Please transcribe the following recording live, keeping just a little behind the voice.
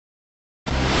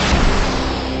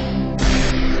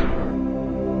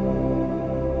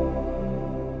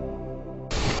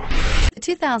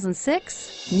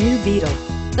2006 new Beetle.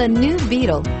 The new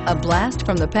Beetle, a blast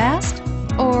from the past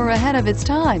or ahead of its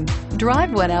time?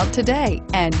 Drive one out today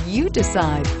and you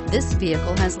decide. This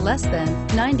vehicle has less than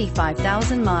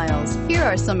 95,000 miles. Here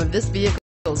are some of this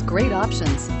vehicle's great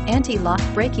options: anti-lock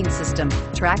braking system,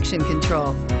 traction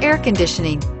control, air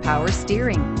conditioning, power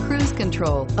steering, cruise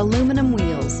control, aluminum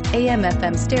wheels,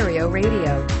 AM/FM stereo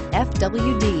radio,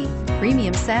 FWD,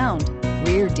 premium sound,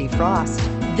 rear defrost.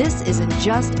 This isn't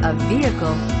just a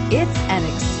vehicle, it's an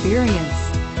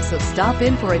experience. So stop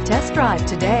in for a test drive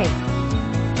today.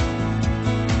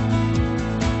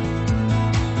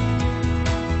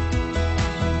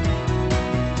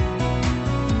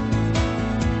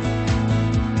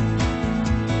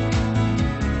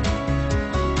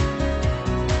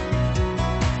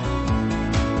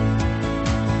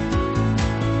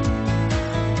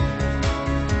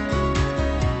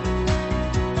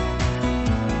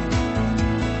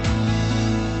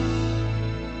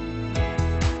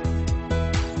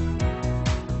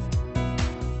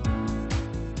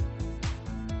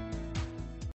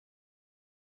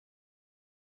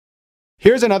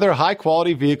 Here's another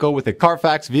high-quality vehicle with a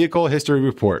Carfax Vehicle History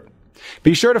Report.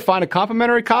 Be sure to find a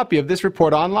complimentary copy of this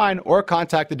report online or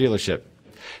contact the dealership.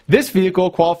 This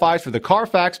vehicle qualifies for the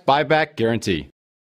Carfax Buyback Guarantee.